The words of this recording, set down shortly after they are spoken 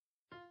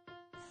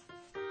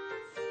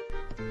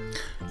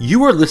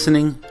You are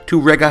listening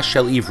to Rega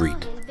Shel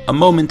Ivrit, a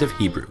moment of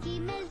Hebrew,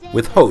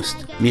 with host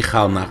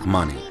Michal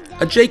Nachmani,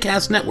 a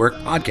JCast Network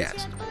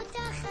podcast.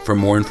 For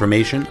more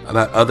information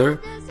about other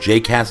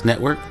JCast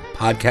Network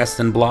podcasts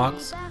and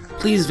blogs,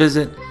 please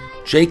visit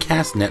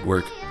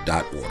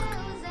jcastnetwork.org.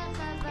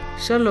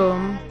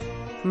 Shalom,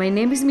 my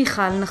name is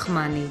Michal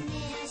Nachmani,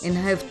 and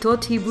I have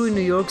taught Hebrew in New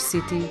York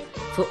City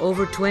for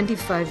over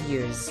 25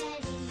 years.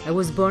 I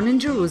was born in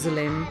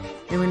Jerusalem,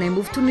 and when I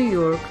moved to New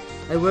York,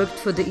 I worked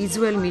for the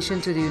Israel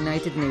Mission to the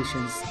United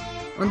Nations.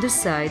 On the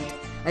side,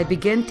 I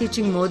began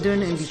teaching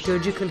modern and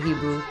liturgical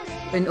Hebrew,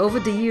 and over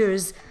the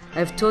years,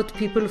 I've taught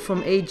people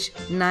from age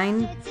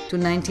 9 to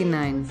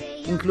 99,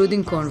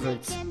 including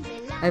converts.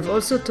 I've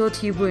also taught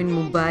Hebrew in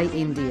Mumbai,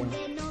 India.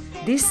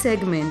 This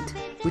segment,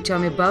 which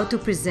I'm about to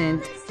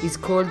present, is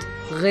called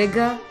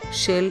Rega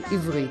Shel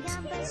Ivrit,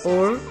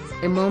 or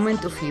A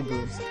Moment of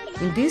Hebrew.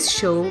 In this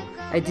show,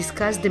 I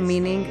discuss the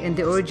meaning and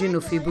the origin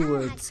of Hebrew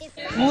words.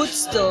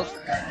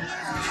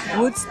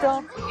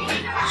 Woodstock,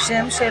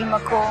 שם של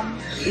מקום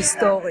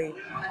היסטורי.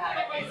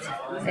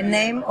 A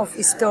name of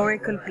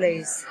historical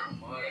place.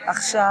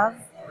 עכשיו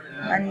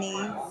אני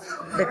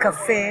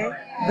בקפה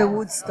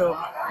בוודסטוק.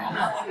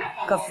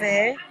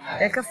 קפה,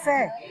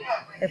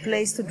 a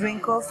place to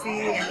drink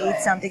coffee and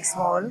eat something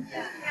small.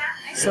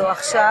 So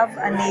עכשיו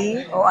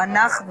אני, או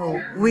אנחנו,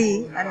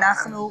 we,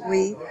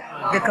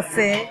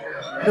 בקפה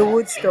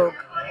בוודסטוק,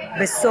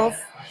 בסוף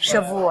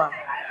שבוע.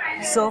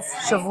 סוף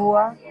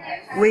שבוע,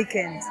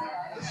 weekend.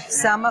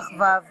 סמך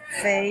וו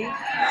פי,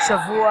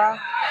 שבוע,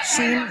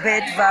 שין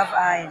בית וו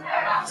עין.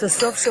 So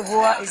סוף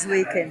שבוע is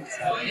weekend.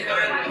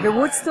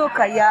 בוודסטוק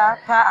היה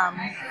פעם,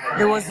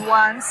 there was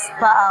once,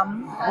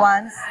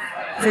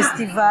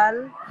 פסטיבל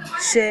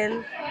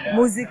של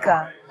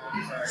מוזיקה,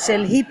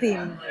 של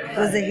היפים. It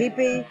was a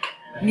hippie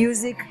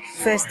music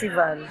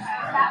festival.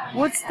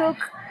 Woodstock,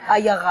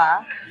 עיירה,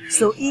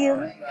 so עיר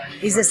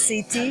is a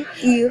city,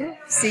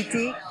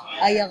 city,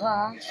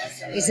 עיירה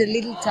is a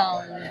little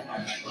town,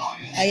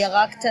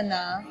 עיירה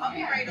קטנה,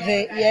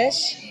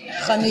 ויש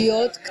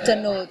חנויות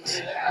קטנות,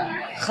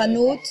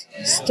 חנות,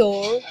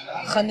 store,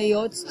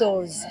 חנויות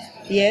stores,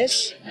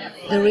 יש,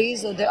 there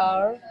is or there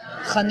are,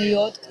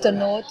 חנויות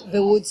קטנות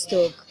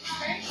בוודסטוק,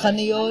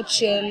 חנויות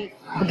של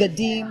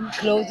בגדים,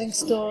 clothing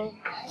store,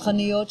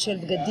 חנויות של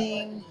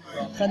בגדים,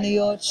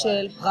 חנויות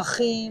של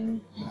פרחים,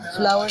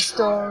 flower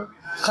store,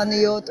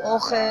 חנויות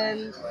אוכל,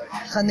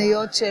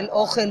 חנויות של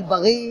אוכל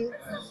בריא,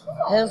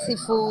 healthy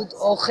food,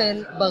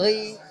 אוכל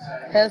בריא,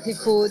 healthy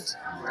food,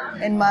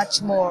 and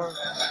much more.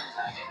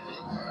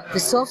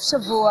 בסוף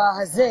שבוע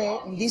הזה,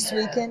 in this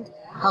weekend,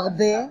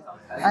 הרבה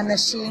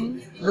אנשים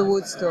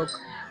בוודסטוק.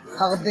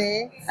 הרבה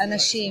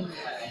אנשים,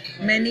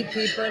 many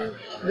people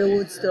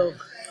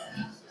בוודסטוק.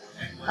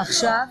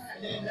 עכשיו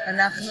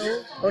אנחנו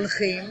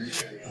הולכים,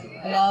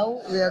 now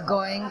we are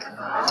going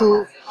to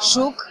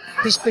שוק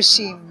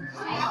פשפשים.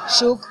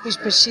 שוק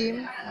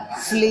פשפשים,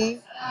 flea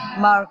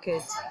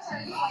market.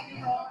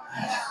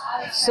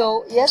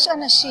 So, יש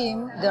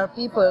אנשים, there are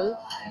people,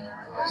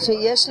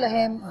 שיש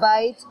להם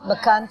בית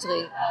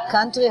בקאנטרי,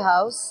 country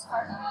house,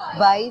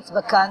 בית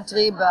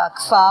בקאנטרי,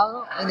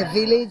 בכפר, in a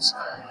village,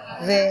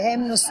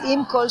 והם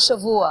נוסעים כל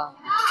שבוע.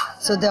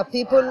 So there are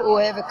people who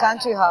have a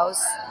country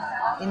house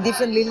in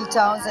different little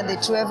towns and they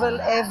travel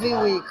every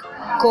week,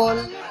 כל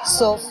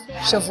סוף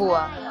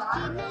שבוע.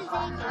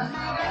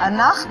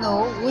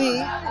 אנחנו,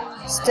 we,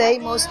 stay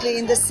mostly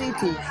in the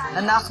city.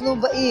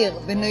 אנחנו בעיר,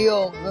 בניו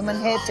יורק,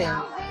 במנהטן.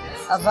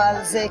 אבל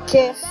זה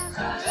כיף,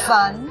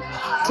 fun,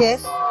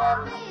 כיף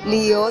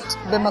להיות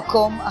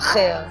במקום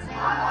אחר.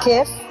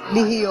 כיף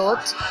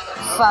להיות,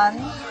 fun,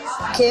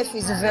 כיף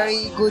is a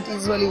very good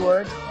Israeli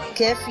word.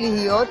 כיף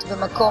להיות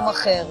במקום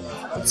אחר.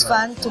 It's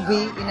fun to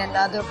be in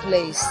another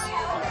place.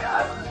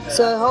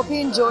 So I hope you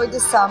enjoyed the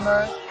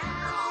summer.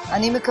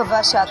 אני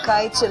מקווה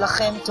שהקיץ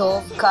שלכם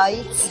טוב,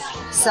 קיץ,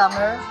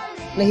 summer,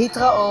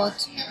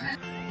 להתראות.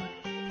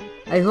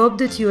 I hope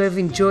that you have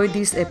enjoyed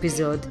this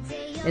episode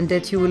and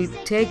that you will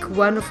take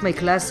one of my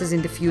classes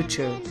in the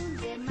future.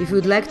 If you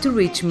would like to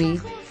reach me,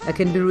 I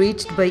can be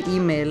reached by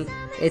email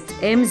at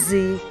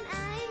mzmotek,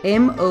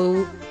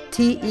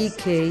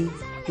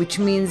 which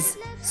means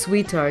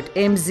sweetheart,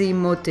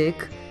 mzmotek,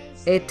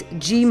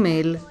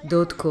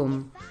 @gmail.com.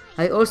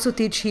 I also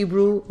teach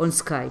Hebrew on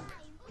Skype.